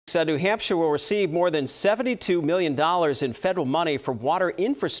New Hampshire will receive more than $72 million in federal money for water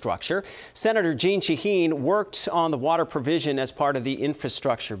infrastructure. Senator Jeanne Shaheen worked on the water provision as part of the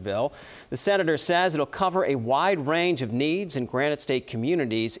infrastructure bill. The senator says it'll cover a wide range of needs in Granite State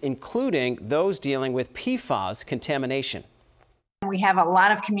communities, including those dealing with PFAS contamination. We have a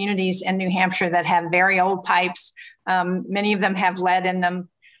lot of communities in New Hampshire that have very old pipes. Many of them have lead in them.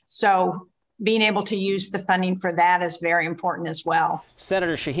 So being able to use the funding for that is very important as well.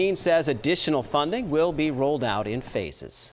 Senator Shaheen says additional funding will be rolled out in phases.